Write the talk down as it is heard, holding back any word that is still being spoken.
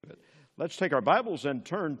Let's take our Bibles and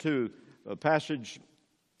turn to a passage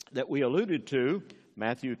that we alluded to,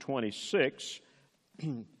 Matthew 26,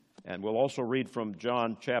 and we'll also read from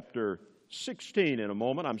John chapter 16 in a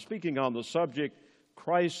moment. I'm speaking on the subject,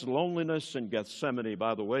 Christ's loneliness in Gethsemane.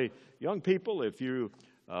 By the way, young people, if you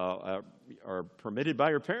are permitted by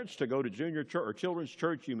your parents to go to junior church or children's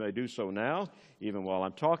church, you may do so now, even while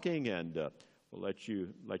I'm talking, and we'll let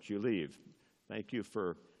you leave. Thank you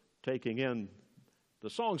for taking in the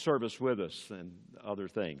song service with us and other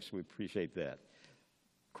things. We appreciate that.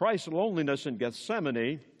 Christ's loneliness in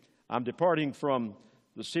Gethsemane. I'm departing from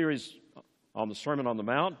the series on the Sermon on the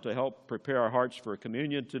Mount to help prepare our hearts for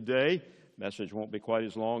communion today. Message won't be quite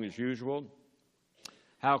as long as usual.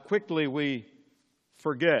 How quickly we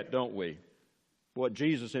forget, don't we, what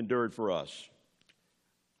Jesus endured for us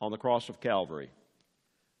on the cross of Calvary.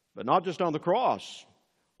 But not just on the cross,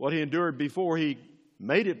 what he endured before he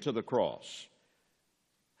made it to the cross.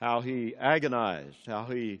 How he agonized, how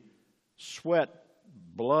he sweat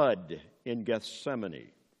blood in Gethsemane.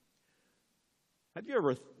 Have you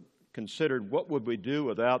ever considered what would we do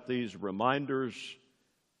without these reminders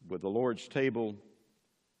with the Lord's table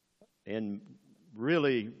and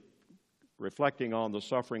really reflecting on the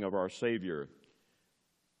suffering of our Savior?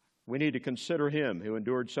 We need to consider him who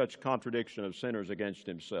endured such contradiction of sinners against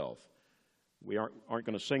himself. We aren't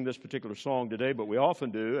going to sing this particular song today, but we often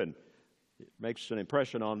do, and it makes an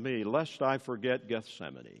impression on me. Lest I forget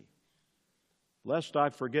Gethsemane, lest I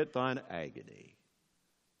forget thine agony,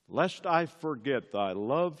 lest I forget thy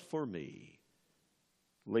love for me,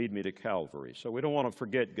 lead me to Calvary. So we don't want to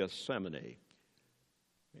forget Gethsemane.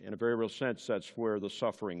 In a very real sense, that's where the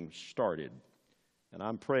suffering started. And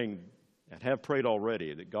I'm praying, and have prayed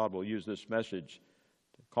already, that God will use this message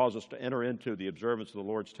to cause us to enter into the observance of the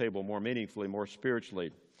Lord's table more meaningfully, more spiritually,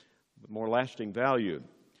 with more lasting value.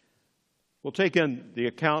 We'll take in the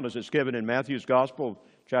account as it's given in Matthew's Gospel,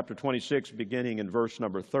 chapter 26, beginning in verse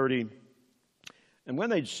number 30. And when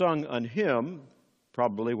they'd sung an hymn,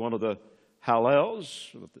 probably one of the Hallels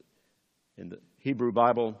in the Hebrew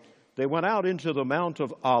Bible, they went out into the Mount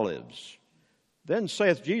of Olives. Then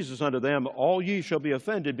saith Jesus unto them, All ye shall be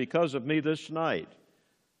offended because of me this night.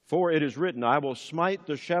 For it is written, I will smite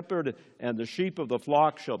the shepherd, and the sheep of the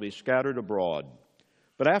flock shall be scattered abroad.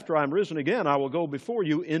 But after I am risen again, I will go before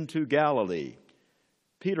you into Galilee.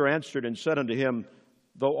 Peter answered and said unto him,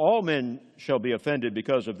 Though all men shall be offended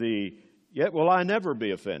because of thee, yet will I never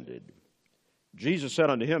be offended. Jesus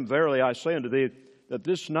said unto him, Verily I say unto thee, that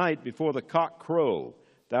this night before the cock crow,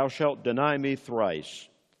 thou shalt deny me thrice.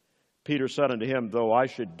 Peter said unto him, Though I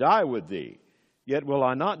should die with thee, yet will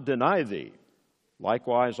I not deny thee.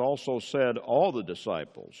 Likewise also said all the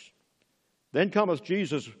disciples. Then cometh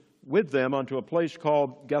Jesus with them unto a place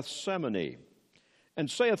called Gethsemane,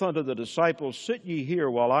 and saith unto the disciples, Sit ye here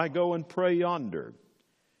while I go and pray yonder.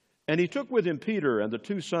 And he took with him Peter and the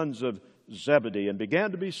two sons of Zebedee, and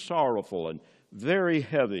began to be sorrowful and very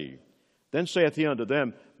heavy. Then saith he unto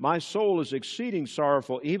them, My soul is exceeding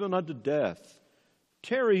sorrowful, even unto death.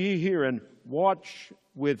 Tarry ye here and watch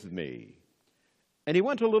with me. And he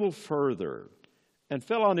went a little further, and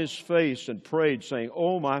fell on his face and prayed, saying,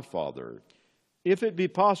 O my Father, if it be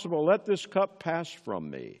possible, let this cup pass from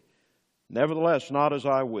me. Nevertheless, not as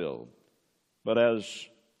I will, but as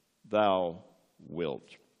thou wilt.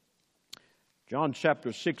 John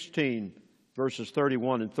chapter 16, verses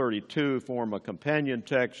 31 and 32 form a companion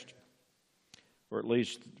text, or at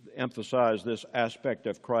least emphasize this aspect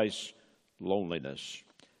of Christ's loneliness.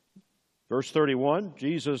 Verse 31,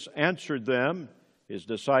 Jesus answered them, his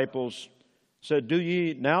disciples, said, Do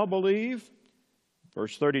ye now believe?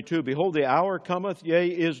 Verse 32, Behold, the hour cometh, yea,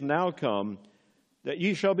 is now come, that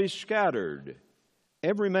ye shall be scattered,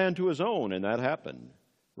 every man to his own. And that happened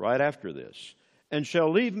right after this. And shall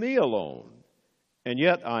leave me alone. And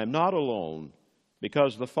yet I am not alone,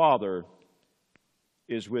 because the Father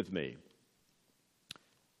is with me.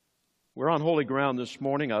 We're on holy ground this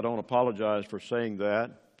morning. I don't apologize for saying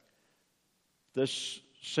that. This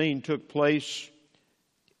scene took place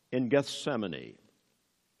in Gethsemane.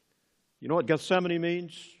 You know what Gethsemane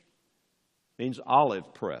means? It means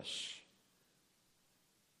olive press.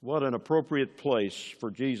 What an appropriate place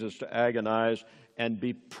for Jesus to agonize and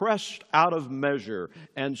be pressed out of measure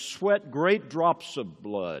and sweat great drops of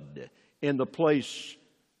blood in the place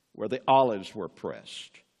where the olives were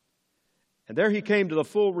pressed. And there he came to the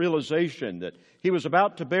full realization that he was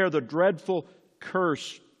about to bear the dreadful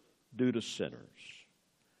curse due to sinners.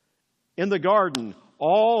 In the garden,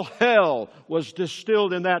 all hell was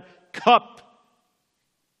distilled in that cup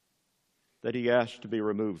that he asked to be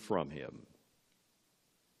removed from him.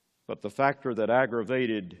 But the factor that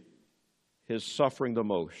aggravated his suffering the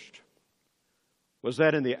most was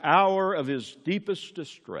that in the hour of his deepest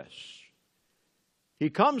distress, he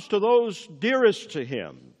comes to those dearest to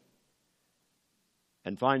him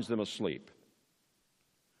and finds them asleep.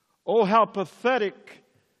 Oh, how pathetic,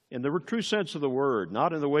 in the true sense of the word,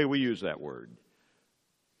 not in the way we use that word,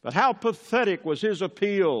 but how pathetic was his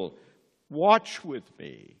appeal. Watch with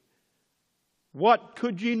me. What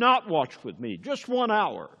could ye not watch with me? Just 1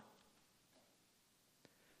 hour.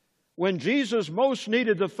 When Jesus most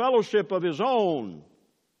needed the fellowship of his own,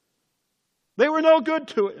 they were no good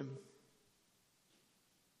to him.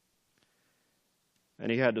 And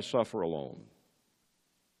he had to suffer alone.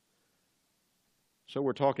 So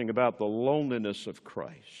we're talking about the loneliness of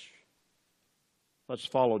Christ. Let's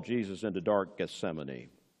follow Jesus into dark Gethsemane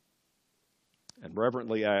and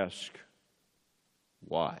reverently ask,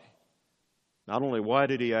 why? Not only why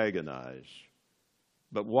did he agonize,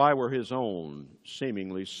 but why were his own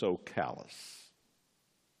seemingly so callous?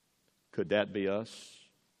 Could that be us?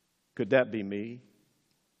 Could that be me?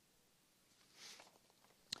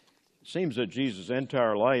 It seems that Jesus'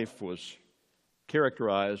 entire life was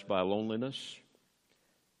characterized by loneliness.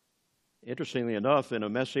 Interestingly enough, in a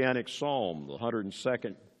messianic psalm, the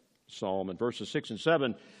 102nd psalm, in verses 6 and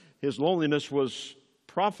 7, his loneliness was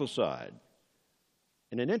prophesied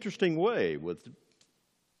in an interesting way with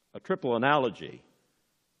a triple analogy.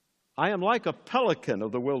 I am like a pelican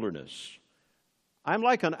of the wilderness. I'm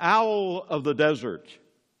like an owl of the desert.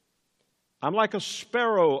 I'm like a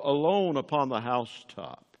sparrow alone upon the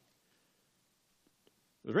housetop.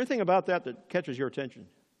 Is there anything about that that catches your attention?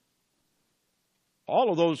 All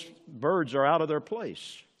of those birds are out of their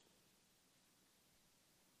place.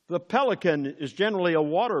 The pelican is generally a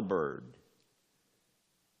water bird.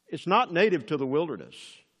 It's not native to the wilderness.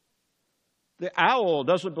 The owl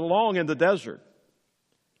doesn't belong in the desert.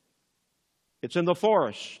 It's in the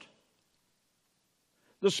forest.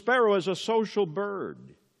 The sparrow is a social bird.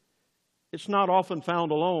 It's not often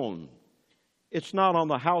found alone. It's not on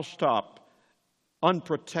the housetop,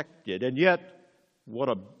 unprotected. And yet, what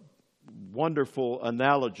a wonderful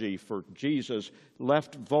analogy for Jesus,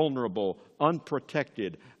 left vulnerable,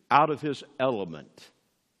 unprotected, out of his element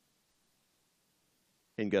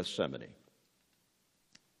in Gethsemane.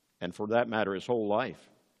 And for that matter, his whole life.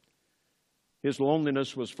 His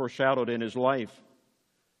loneliness was foreshadowed in his life.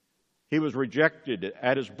 He was rejected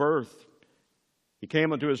at his birth. He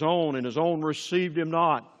came unto his own, and his own received him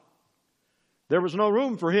not. There was no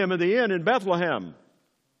room for him in the inn in Bethlehem.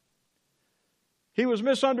 He was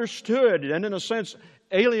misunderstood and, in a sense,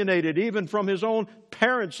 alienated even from his own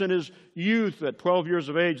parents in his youth. At 12 years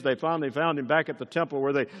of age, they finally found him back at the temple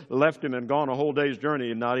where they left him and gone a whole day's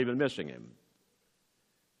journey and not even missing him.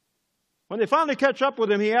 When they finally catch up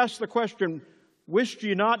with him, he asks the question, "Wist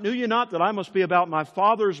ye not, knew ye not that I must be about my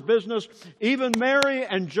Father's business?" Even Mary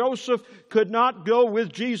and Joseph could not go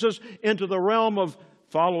with Jesus into the realm of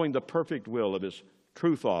following the perfect will of his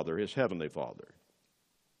true Father, his heavenly Father.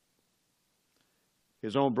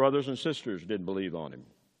 His own brothers and sisters didn't believe on him.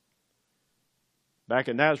 Back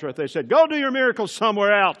in Nazareth, they said, "Go do your miracles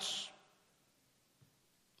somewhere else."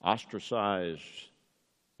 Ostracized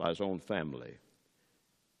by his own family.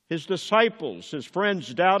 His disciples, his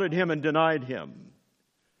friends, doubted him and denied him.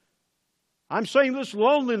 I'm saying this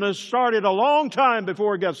loneliness started a long time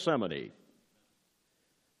before Gethsemane.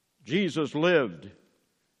 Jesus lived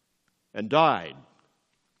and died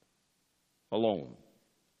alone.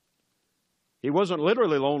 He wasn't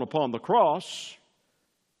literally alone upon the cross,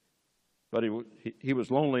 but he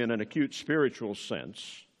was lonely in an acute spiritual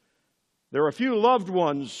sense. There were a few loved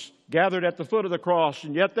ones gathered at the foot of the cross,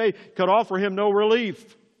 and yet they could offer him no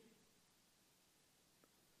relief.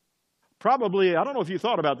 Probably, I don't know if you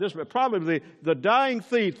thought about this, but probably the dying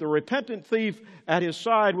thief, the repentant thief at his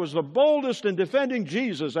side was the boldest in defending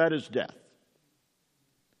Jesus at his death.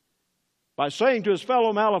 By saying to his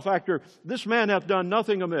fellow malefactor, "This man hath done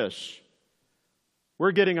nothing amiss.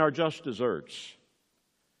 We're getting our just deserts."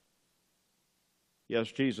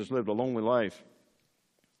 Yes, Jesus lived a lonely life.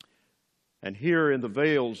 And here in the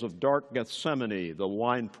vales of dark Gethsemane, the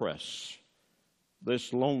winepress,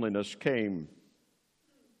 this loneliness came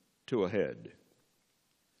to a head.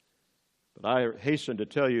 But I hasten to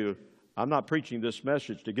tell you, I'm not preaching this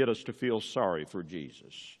message to get us to feel sorry for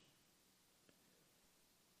Jesus.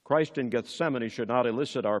 Christ in Gethsemane should not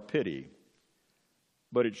elicit our pity,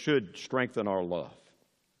 but it should strengthen our love.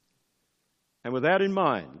 And with that in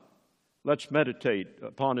mind, let's meditate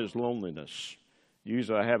upon his loneliness.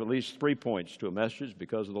 Usually I have at least 3 points to a message.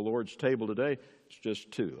 Because of the Lord's table today, it's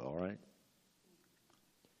just 2, all right?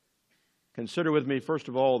 Consider with me, first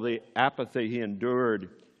of all, the apathy he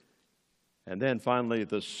endured And then finally,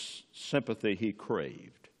 the sympathy he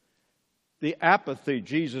craved. The apathy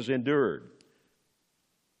Jesus endured.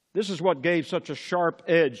 This is what gave such a sharp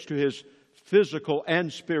edge to his physical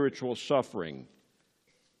and spiritual suffering.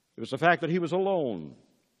 It was the fact that he was alone.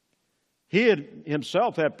 He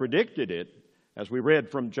himself had predicted it. As we read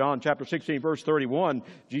from John chapter 16, verse 31,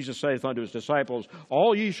 Jesus saith unto his disciples,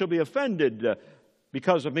 All ye shall be offended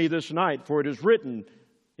because of me this night, for it is written,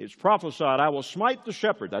 it's prophesied, I will smite the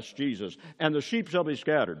shepherd, that's Jesus, and the sheep shall be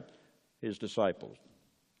scattered, his disciples.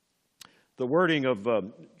 The wording of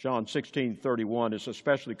John 16:31 is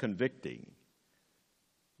especially convicting.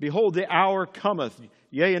 Behold, the hour cometh,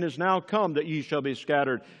 yea, and is now come, that ye shall be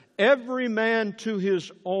scattered, every man to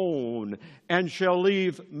his own, and shall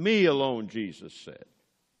leave me alone, Jesus said.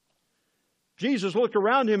 Jesus looked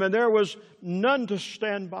around him, and there was none to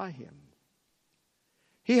stand by him.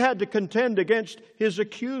 He had to contend against his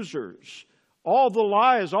accusers, all the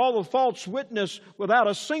lies, all the false witness, without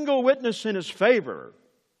a single witness in his favor.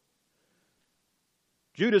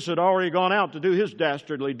 Judas had already gone out to do his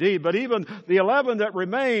dastardly deed, but even the 11 that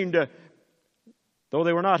remained, though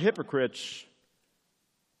they were not hypocrites,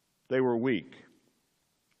 they were weak.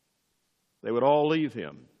 They would all leave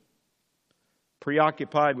him,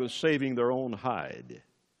 preoccupied with saving their own hide.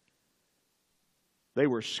 They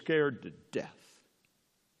were scared to death.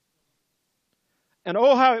 And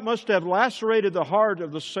oh, how it must have lacerated the heart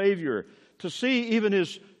of the Savior to see even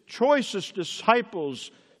his choicest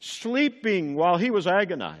disciples sleeping while he was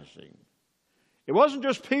agonizing. It wasn't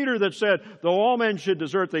just Peter that said, though all men should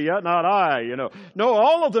desert thee, yet not I, No,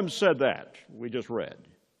 all of them said that, we just read.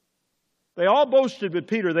 They all boasted with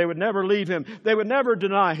Peter they would never leave him. They would never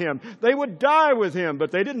deny him. They would die with him, but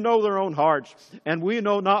they didn't know their own hearts, and we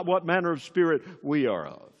know not what manner of spirit we are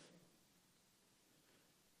of.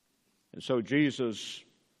 And so Jesus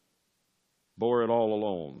bore it all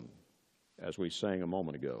alone, as we sang a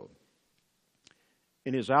moment ago.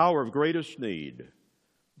 In his hour of greatest need,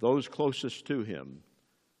 those closest to him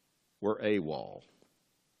were AWOL.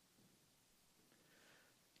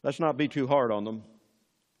 Let's not be too hard on them.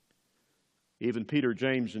 Even Peter,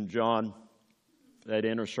 James, and John, that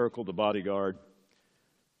inner circle, the bodyguard,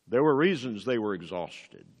 there were reasons they were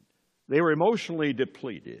exhausted. They were emotionally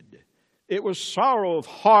depleted. It was sorrow of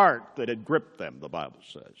heart that had gripped them, the Bible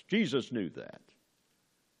says. Jesus knew that.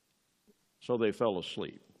 So they fell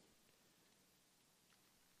asleep.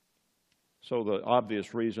 So the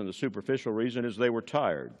obvious reason, the superficial reason, is they were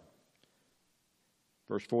tired.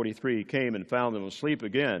 Verse 43, he came and found them asleep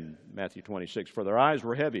again, Matthew 26, for their eyes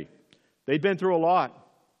were heavy. They'd been through a lot.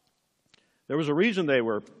 There was a reason they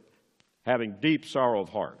were having deep sorrow of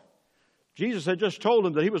heart. Jesus had just told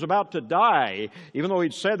them that he was about to die. Even though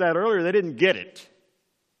he'd said that earlier, they didn't get it.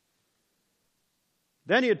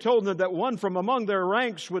 Then he had told them that one from among their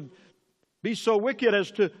ranks would be so wicked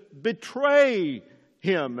as to betray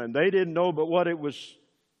him, and they didn't know but what it was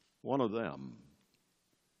one of them.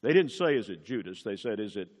 They didn't say, is it Judas? They said,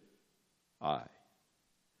 is it I?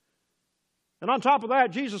 And on top of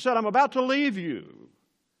that, Jesus said, I'm about to leave you.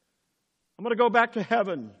 I'm going to go back to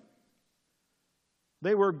heaven.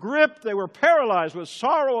 They were gripped, they were paralyzed with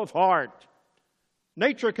sorrow of heart.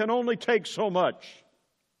 Nature can only take so much.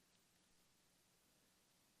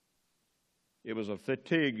 It was a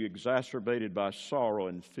fatigue exacerbated by sorrow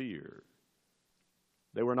and fear.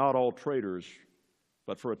 They were not all traitors,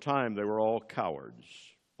 but for a time they were all cowards.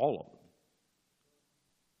 All of them.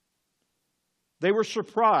 They were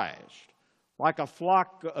surprised, like a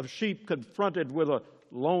flock of sheep confronted with a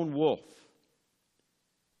lone wolf.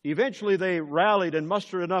 Eventually they rallied and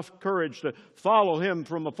mustered enough courage to follow him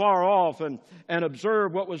from afar off and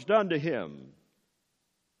observe what was done to him.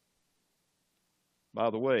 By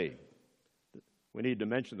the way, we need to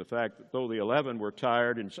mention the fact that though the 11 were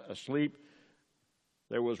tired and asleep,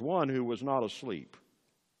 there was one who was not asleep,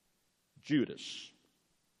 Judas.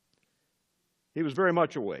 He was very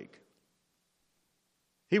much awake.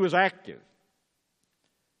 He was active.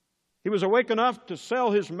 He was awake enough to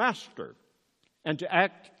sell his master and to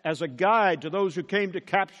act as a guide to those who came to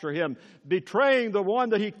capture him, betraying the one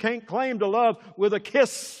that he claimed to love with a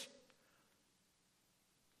kiss.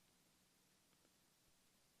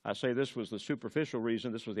 I say this was the superficial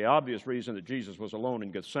reason, this was the obvious reason that Jesus was alone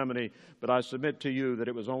in Gethsemane, but I submit to you that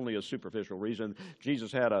it was only a superficial reason.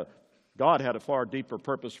 God had a far deeper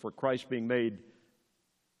purpose for Christ being made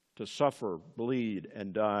to suffer, bleed,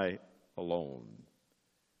 and die alone.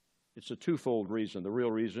 It's a twofold reason. The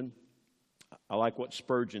real reason, I like what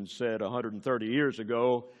Spurgeon said 130 years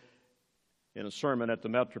ago in a sermon at the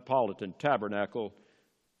Metropolitan Tabernacle,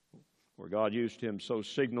 where God used him so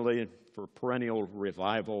signally for perennial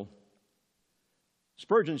revival.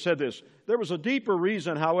 Spurgeon said this: there was a deeper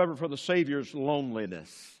reason, however, for the Savior's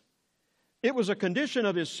loneliness. It was a condition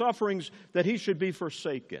of his sufferings that he should be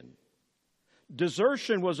forsaken.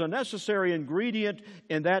 Desertion was a necessary ingredient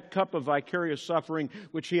in that cup of vicarious suffering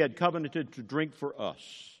which he had covenanted to drink for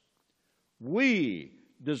us. We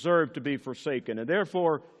deserve to be forsaken, and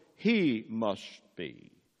therefore he must be.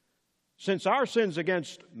 Since our sins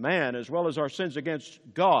against man, as well as our sins against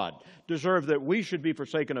God, deserve that we should be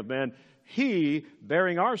forsaken of men, he,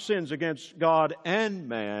 bearing our sins against God and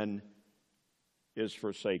man, is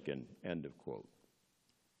forsaken. End of quote.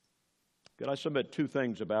 Could I submit two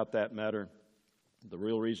things about that matter? The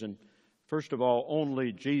real reason. First of all,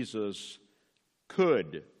 only Jesus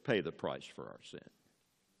could pay the price for our sin.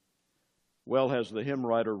 Well has the hymn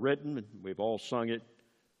writer written, we've all sung it,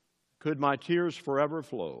 could my tears forever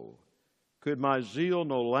flow, could my zeal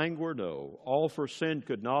no languor know, all for sin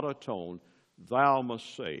could not atone, thou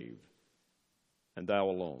must save, and thou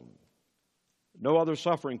alone. No other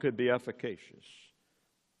suffering could be efficacious.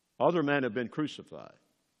 Other men have been crucified.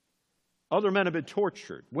 Other men have been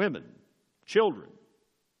tortured, women, children,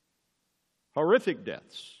 horrific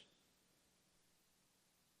deaths.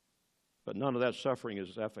 But none of that suffering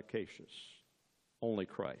is efficacious. Only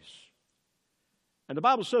Christ. And the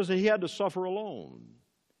Bible says that he had to suffer alone.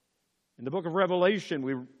 In the book of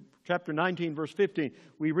Revelation, chapter 19, verse 15,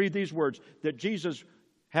 we read these words, that Jesus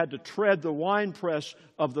had to tread the winepress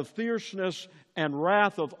of the fierceness and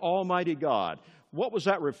wrath of Almighty God. What was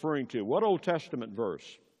that referring to? What Old Testament verse?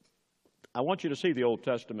 I want you to see the Old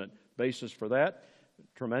Testament basis for that.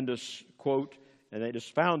 Tremendous quote, and it is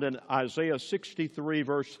found in Isaiah 63,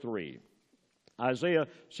 verse 3. Isaiah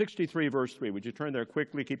 63, verse 3. Would you turn there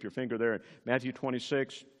quickly? Keep your finger there. In Matthew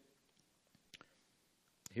 26.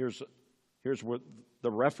 Here's what the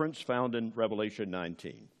reference found in Revelation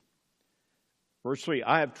 19. Verse 3.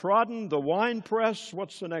 I have trodden the winepress.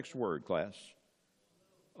 What's the next word, class?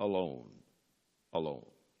 Alone. Alone.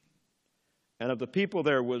 And of the people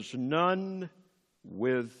there was none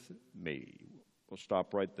with me. We'll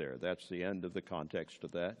stop right there. That's the end of the context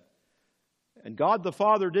of that. And God the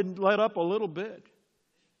Father didn't let up a little bit.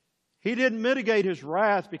 He didn't mitigate his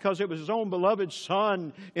wrath because it was his own beloved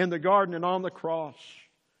Son in the garden and on the cross.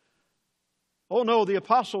 Oh no, the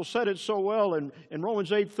apostle said it so well in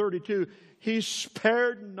Romans 8:32. He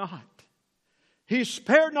spared not. He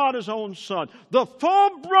spared not his own Son. The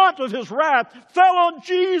full brunt of his wrath fell on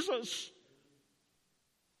Jesus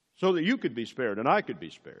so that you could be spared and I could be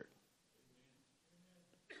spared.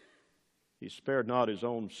 He spared not his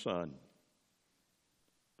own Son,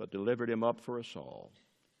 but delivered him up for us all.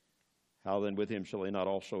 How then with him shall he not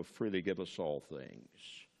also freely give us all things?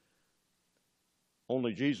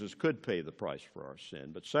 Only Jesus could pay the price for our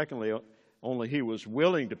sin. But secondly, only he was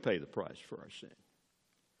willing to pay the price for our sin.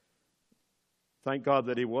 Thank God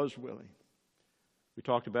that he was willing. We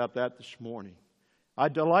talked about that this morning. I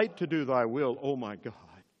delight to do thy will, O my God.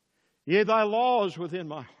 Yea, thy law is within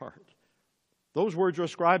my heart. Those words are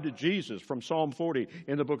ascribed to Jesus from Psalm 40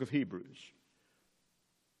 in the book of Hebrews.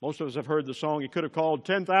 Most of us have heard the song, he could have called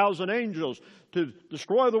 10,000 angels to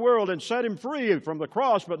destroy the world and set him free from the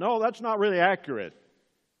cross, but no, that's not really accurate.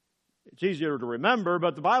 It's easier to remember,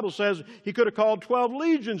 but the Bible says he could have called 12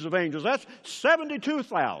 legions of angels. That's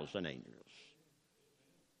 72,000 angels.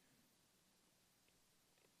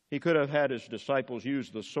 He could have had his disciples use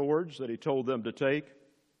the swords that he told them to take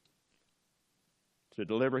to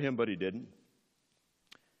deliver him, but he didn't.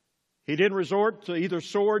 He didn't resort to either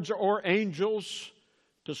swords or angels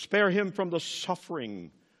to spare him from the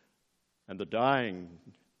suffering and the dying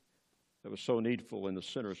that was so needful in the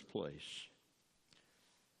sinner's place.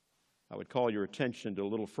 I would call your attention to a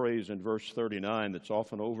little phrase in verse 39 that's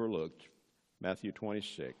often overlooked, Matthew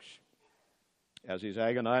 26. As he's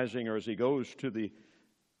agonizing, or as he goes to the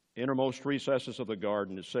innermost recesses of the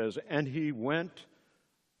garden, it says, and he went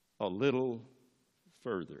a little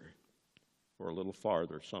further, or a little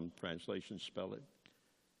farther, some translations spell it.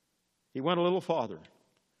 He went a little farther.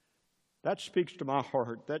 That speaks to my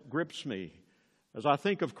heart. That grips me as I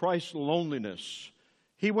think of Christ's loneliness.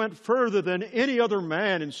 He went further than any other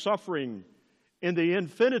man in suffering, in the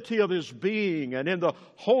infinity of his being and in the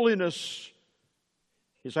holiness,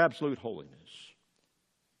 his absolute holiness.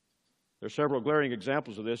 There are several glaring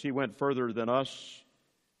examples of this. He went further than us,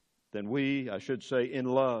 than we, I should say, in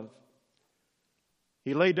love.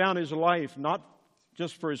 He laid down his life not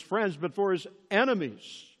just for his friends, but for his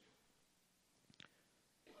enemies.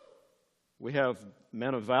 We have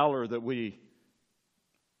men of valor that we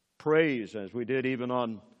praise, as we did even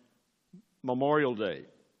on Memorial Day,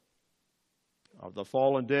 of the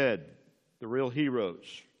fallen dead, the real heroes.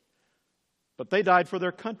 But they died for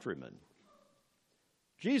their countrymen.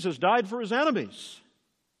 Jesus died for his enemies.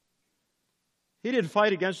 He didn't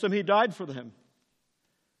fight against them. He died for them.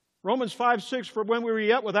 Romans 5:6, for when we were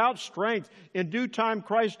yet without strength, in due time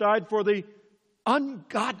Christ died for the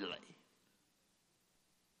ungodly.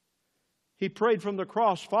 He prayed from the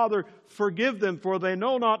cross, Father, forgive them, for they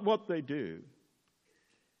know not what they do.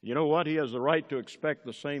 You know what? He has the right to expect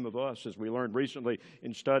the same of us, as we learned recently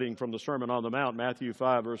in studying from the Sermon on the Mount, Matthew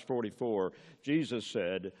 5, verse 44. Jesus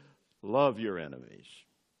said, love your enemies.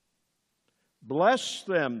 Bless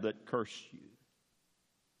them that curse you.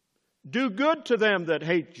 Do good to them that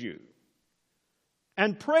hate you.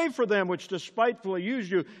 And pray for them which despitefully use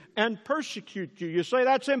you and persecute you. You say,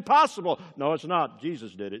 that's impossible. No, it's not.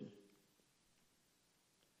 Jesus did it.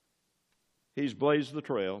 He's blazed the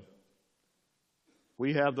trail.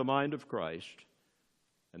 We have the mind of Christ,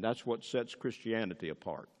 and that's what sets Christianity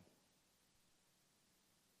apart.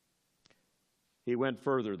 He went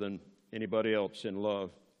further than anybody else in love.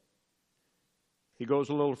 He goes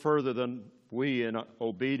a little further than we in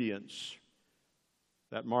obedience.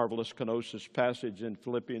 That marvelous kenosis passage in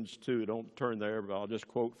Philippians 2, don't turn there, but I'll just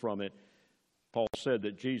quote from it. Paul said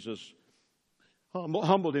that Jesus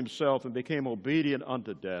humbled himself and became obedient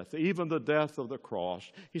unto death, even the death of the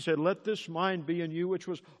cross. He said, let this mind be in you, which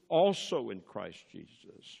was also in Christ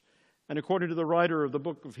Jesus. And according to the writer of the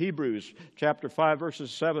book of Hebrews, chapter 5,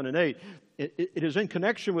 verses 7 and 8, it is in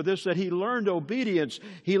connection with this that he learned obedience.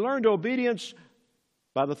 He learned obedience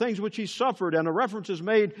by the things which he suffered, and a reference is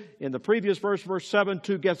made in the previous verse, verse 7,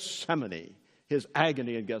 to Gethsemane, his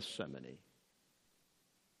agony in Gethsemane.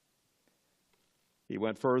 He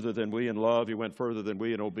went further than we in love. He went further than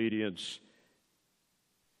we in obedience.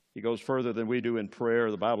 He goes further than we do in prayer.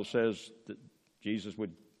 The Bible says that Jesus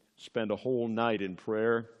would spend a whole night in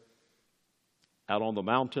prayer out on the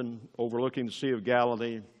mountain overlooking the Sea of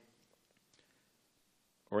Galilee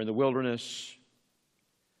or in the wilderness.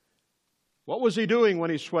 What was he doing when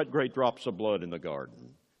he sweat great drops of blood in the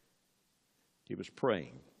garden? He was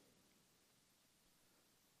praying.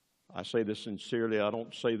 I say this sincerely. I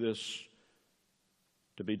don't say this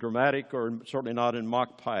to be dramatic, or certainly not in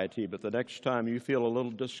mock piety, but the next time you feel a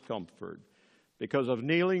little discomfort because of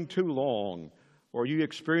kneeling too long, or you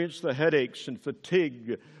experience the headaches and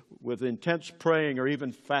fatigue with intense praying or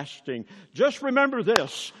even fasting, just remember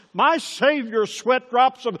this: my Savior sweat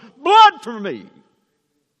drops of blood for me.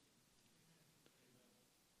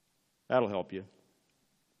 That'll help you.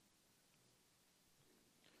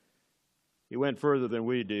 He went further than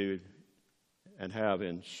we do and have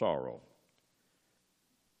in sorrow.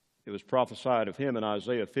 It was prophesied of him in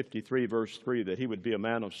Isaiah 53, verse 3, that he would be a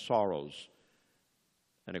man of sorrows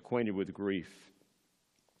and acquainted with grief.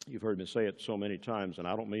 You've heard me say it so many times, and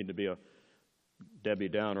I don't mean to be a Debbie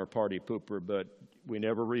Downer party pooper, but we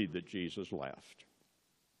never read that Jesus laughed.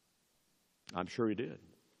 I'm sure he did.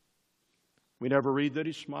 We never read that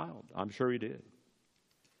he smiled. I'm sure he did.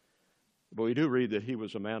 But we do read that he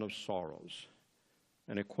was a man of sorrows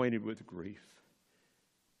and acquainted with grief.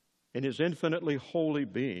 In his infinitely holy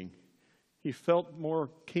being, he felt more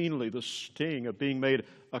keenly the sting of being made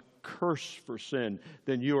a curse for sin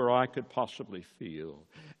than you or I could possibly feel.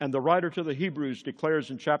 And the writer to the Hebrews declares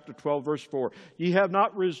in chapter 12, verse 4, ye have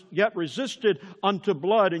not yet resisted unto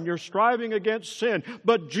blood in your striving against sin,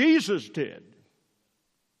 but Jesus did.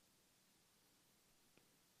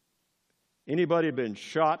 Anybody been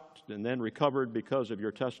shot and then recovered because of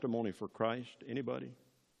your testimony for Christ? Anybody?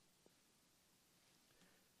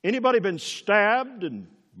 Anybody been stabbed and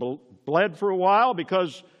bled for a while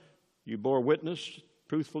because you bore witness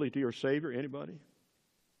truthfully to your Savior? Anybody?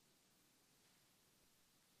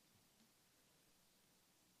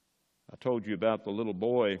 I told you about the little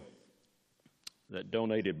boy that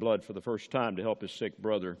donated blood for the first time to help his sick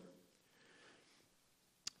brother.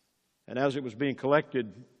 And as it was being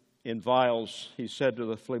collected in vials, he said to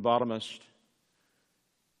the phlebotomist,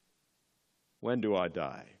 when do I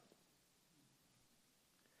die?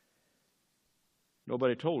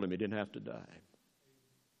 Nobody told him he didn't have to die.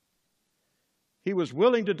 He was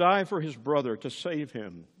willing to die for his brother to save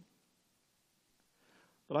him.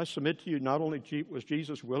 But I submit to you, not only was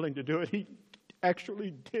Jesus willing to do it, he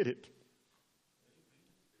actually did it.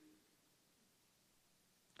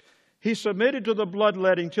 He submitted to the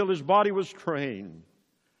bloodletting till his body was trained.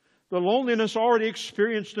 The loneliness already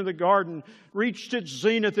experienced in the garden reached its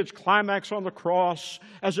zenith, its climax on the cross,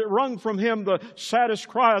 as it wrung from him the saddest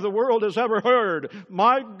cry the world has ever heard.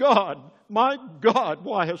 My God,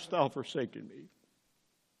 why hast thou forsaken me?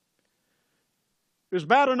 It was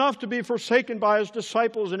bad enough to be forsaken by his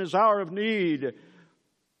disciples in his hour of need,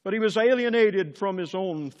 but he was alienated from his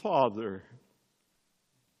own Father.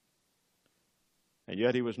 And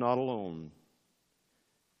yet he was not alone.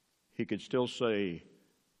 he could still say,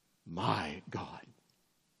 my God.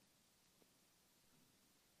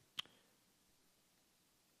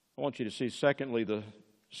 I want you to see, secondly, the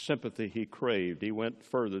sympathy he craved. He went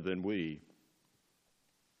further than we.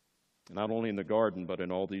 Not only in the garden, but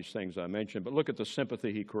in all these things I mentioned. But look at the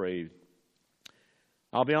sympathy he craved.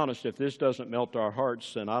 I'll be honest, if this doesn't melt our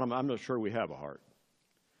hearts, then I'm not sure we have a heart.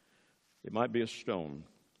 It might be a stone.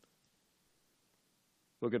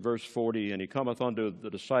 Look at verse 40. And he cometh unto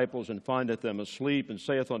the disciples, and findeth them asleep, and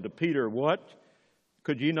saith unto Peter, what?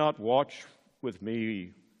 Could ye not watch with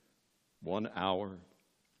me 1 hour?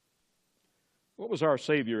 What was our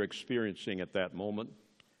Savior experiencing at that moment?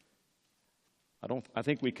 I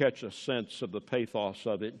think we catch a sense of the pathos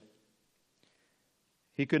of it.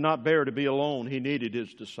 He could not bear to be alone. He needed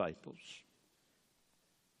his disciples.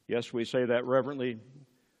 Yes, we say that reverently.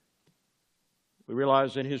 We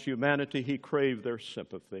realize in his humanity he craved their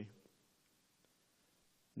sympathy.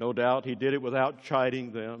 No doubt he did it without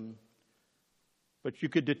chiding them, but you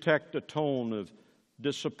could detect a tone of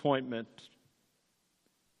disappointment,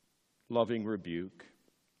 loving rebuke.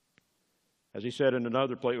 As he said in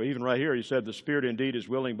another place, even right here, he said, the spirit indeed is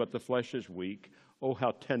willing, but the flesh is weak. Oh,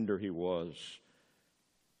 how tender he was.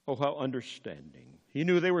 Oh, how understanding. He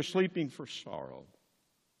knew they were sleeping for sorrow.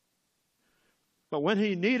 But when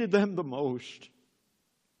he needed them the most,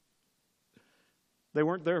 they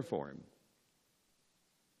weren't there for him.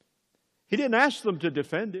 He didn't ask them to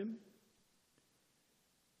defend him.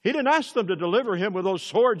 He didn't ask them to deliver him with those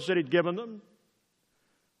swords that he'd given them.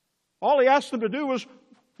 All he asked them to do was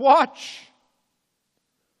watch.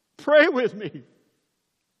 Pray with me.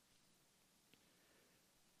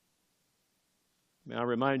 May I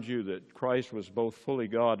remind you that Christ was both fully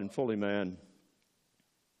God and fully man.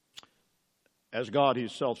 As God,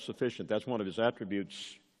 he's self-sufficient. That's one of his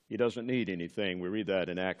attributes. He doesn't need anything. We read that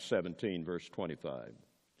in Acts 17, verse 25.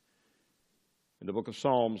 In the book of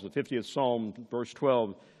Psalms, the 50th Psalm, verse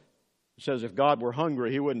 12, it says, if God were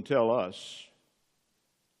hungry, he wouldn't tell us.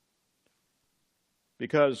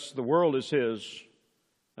 Because the world is his,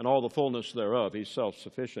 and all the fullness thereof. He's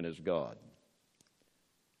self-sufficient as God.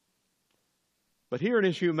 But here in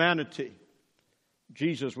his humanity,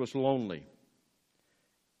 Jesus was lonely.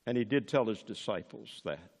 And he did tell his disciples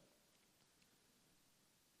that.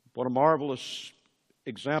 What a marvelous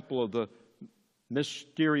example of the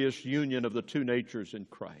mysterious union of the two natures in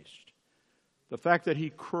Christ. The fact that he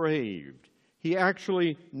craved, he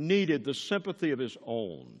actually needed the sympathy of his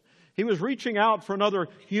own. He was reaching out for another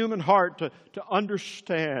human heart to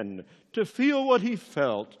understand, to feel what he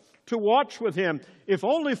felt, to watch with him, if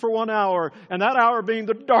only for 1 hour, and that hour being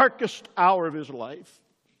the darkest hour of his life.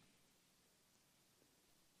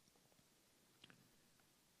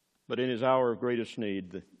 But in his hour of greatest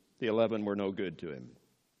need, the 11 were no good to him.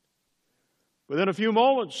 Within a few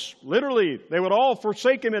moments, literally, they would all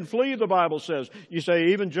forsake him and flee, the Bible says. You say,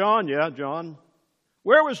 even John? Yeah, John.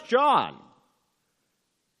 Where was John?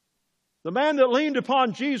 The man that leaned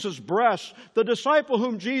upon Jesus' breast, the disciple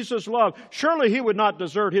whom Jesus loved. Surely he would not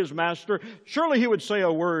desert his master. Surely he would say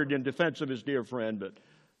a word in defense of his dear friend. But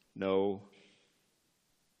no,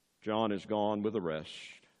 John is gone with the rest.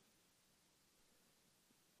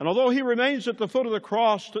 And although he remains at the foot of the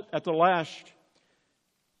cross at the last,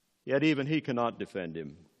 yet even he cannot defend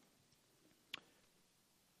him.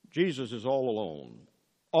 Jesus is all alone.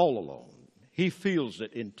 All alone. He feels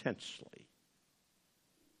it intensely.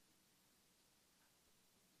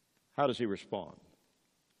 How does he respond?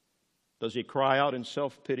 Does he cry out in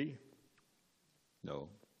self-pity? No.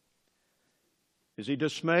 Is he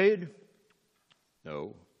dismayed?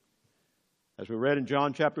 No. As we read in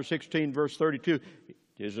John chapter 16, verse 32, to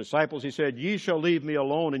his disciples he said, ye shall leave me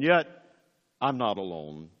alone, and yet I'm not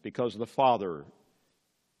alone, because the Father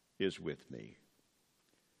is with me.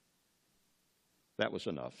 That was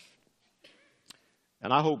enough.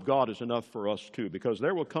 And I hope God is enough for us too, because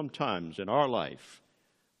there will come times in our life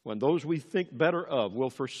when those we think better of will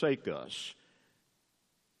forsake us.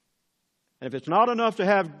 And if it's not enough to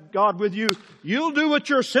have God with you, you'll do what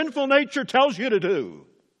your sinful nature tells you to do.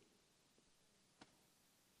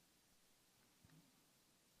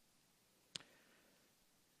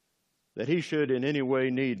 That he should in any way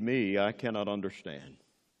need me, I cannot understand.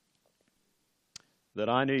 That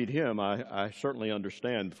I need him, I certainly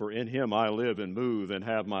understand, for in him I live and move and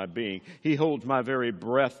have my being. He holds my very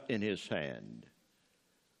breath in his hand.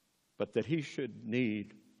 But that he should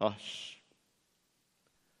need us.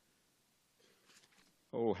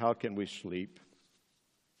 Oh, how can we sleep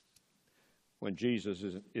when Jesus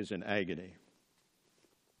is in agony?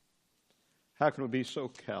 How can we be so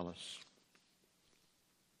callous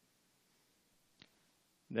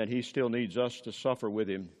that he still needs us to suffer with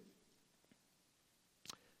him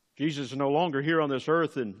Jesus is no longer here on this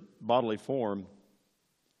earth in bodily form.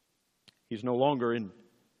 He's no longer in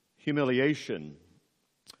humiliation.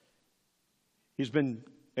 He's been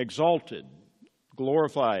exalted,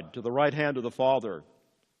 glorified to the right hand of the Father.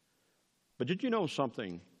 But did you know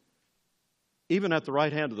something? Even at the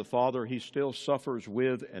right hand of the Father, He still suffers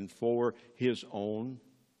with and for His own.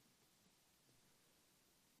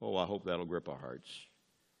 Oh, I hope that'll grip our hearts.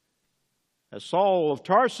 As Saul of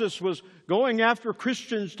Tarsus was going after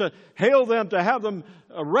Christians to hail them, to have them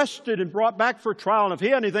arrested and brought back for trial, and if he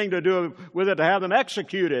had anything to do with it, to have them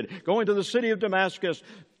executed, going to the city of Damascus,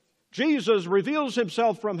 Jesus reveals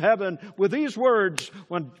Himself from heaven with these words.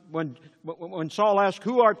 When Saul asked,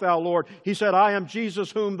 "Who art thou, Lord?" He said, "I am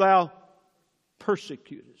Jesus whom thou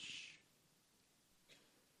persecutest."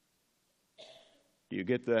 Do you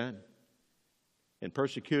get that? In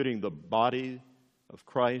persecuting the body of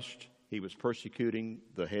Christ, He was persecuting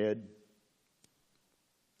the head.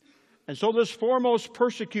 And so this foremost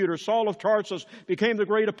persecutor, Saul of Tarsus, became the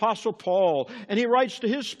great apostle Paul. And he writes to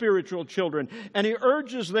his spiritual children, and he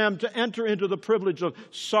urges them to enter into the privilege of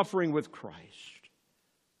suffering with Christ.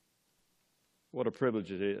 What a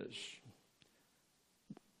privilege it is.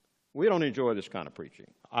 We don't enjoy this kind of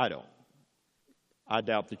preaching. I don't. I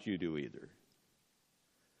doubt that you do either.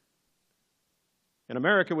 In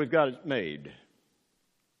America, we've got it made.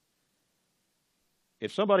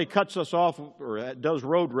 If somebody cuts us off or does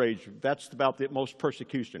road rage, that's about the most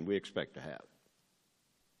persecution we expect to have.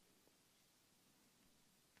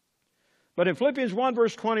 But in Philippians 1,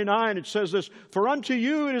 verse 29, it says this, "For unto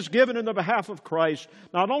you it is given in the behalf of Christ,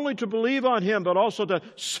 not only to believe on Him, but also to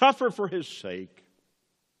suffer for His sake."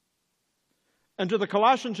 And to the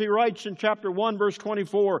Colossians, he writes in chapter 1, verse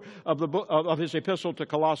 24 of his epistle to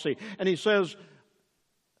Colossae, and he says,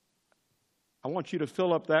 "I want you to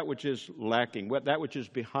fill up that which is lacking, that which is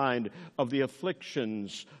behind, of the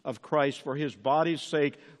afflictions of Christ for His body's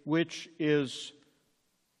sake, which is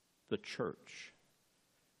the church."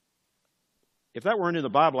 If that weren't in the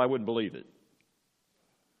Bible, I wouldn't believe it.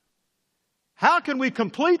 How can we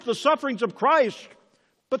complete the sufferings of Christ?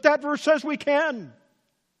 But that verse says we can.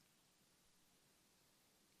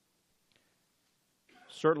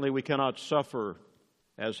 Certainly we cannot suffer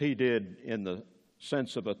as He did in the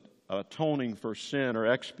sense of atoning for sin or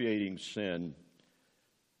expiating sin.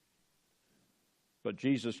 But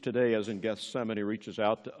Jesus today, as in Gethsemane, reaches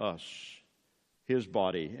out to us, His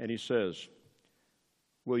body, and He says,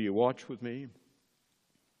 "Will you watch with me?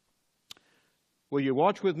 Will you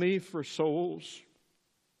watch with me for souls?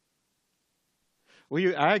 Will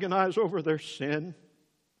you agonize over their sin?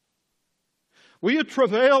 Will you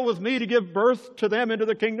travail with me to give birth to them into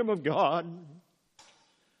the kingdom of God?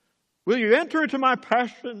 Will you enter into my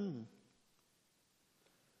passion?"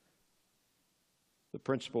 The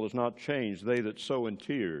principle has not changed. They that sow in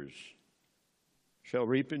tears shall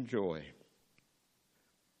reap in joy.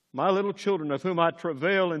 "My little children, of whom I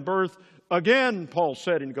travail in birth," again, Paul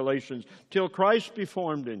said in Galatians, "till Christ be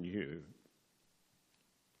formed in you."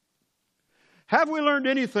 Have we learned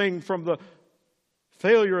anything from the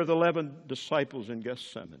failure of the 11 disciples in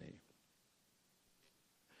Gethsemane?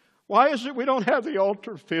 Why is it we don't have the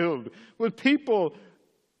altar filled with people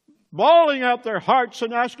bawling out their hearts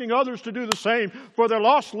and asking others to do the same for their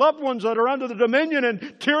lost loved ones that are under the dominion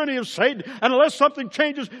and tyranny of Satan, and unless something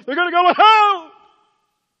changes, they're going to go to hell?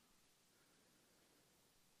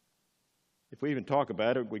 If we even talk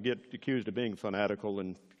about it, we get accused of being fanatical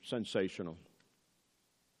and sensational.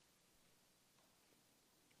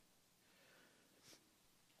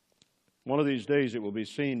 One of these days it will be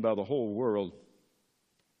seen by the whole world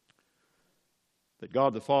that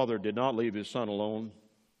God the Father did not leave His Son alone.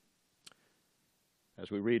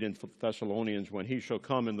 As we read in Thessalonians, when He shall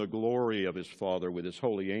come in the glory of His Father with His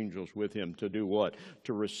holy angels with Him, to do what?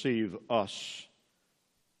 To receive us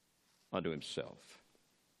unto Himself.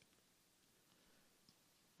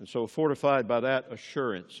 And so, fortified by that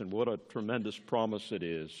assurance, and what a tremendous promise it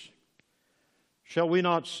is, shall we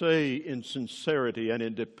not say in sincerity and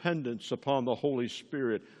in dependence upon the Holy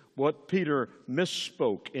Spirit what Peter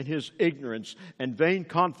misspoke in his ignorance and vain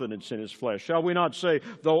confidence in his flesh? Shall we not say,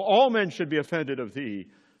 "Though all men should be offended of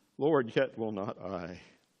Thee, Lord, yet will not I.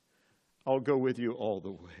 I'll go with You all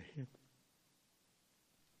the way"? In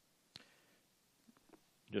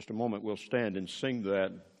just a moment we'll stand and sing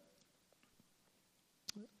that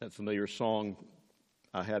familiar song,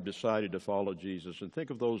 "I have decided to follow Jesus." And think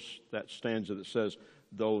of that stanza that says,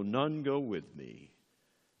 "Though none go with me,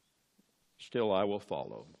 still I will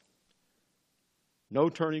follow. No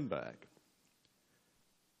turning back.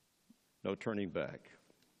 No turning back."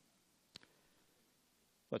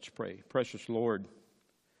 Let's pray. Precious Lord,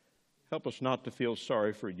 Help us not to feel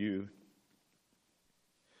sorry for you.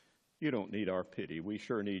 You don't need our pity. We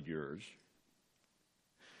sure need yours.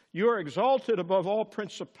 You are exalted above all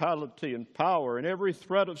principality and power and every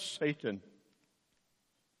threat of Satan.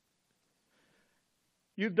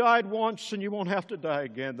 You've died once and you won't have to die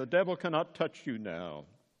again. The devil cannot touch you now.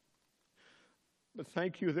 But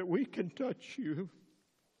thank you that we can touch you.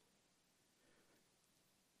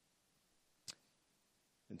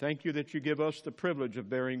 And thank you that you give us the privilege of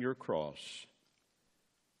bearing your cross,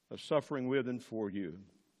 of suffering with and for you,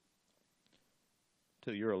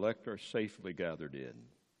 till your elect are safely gathered in.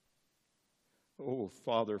 Oh,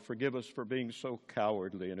 Father, forgive us for being so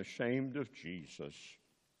cowardly and ashamed of Jesus.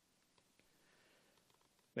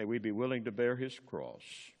 May we be willing to bear his cross,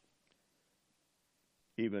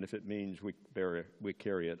 even if it means we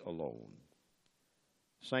carry it alone.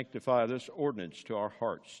 Sanctify this ordinance to our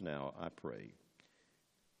hearts now, I pray.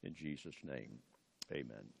 In Jesus' name,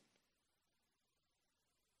 amen.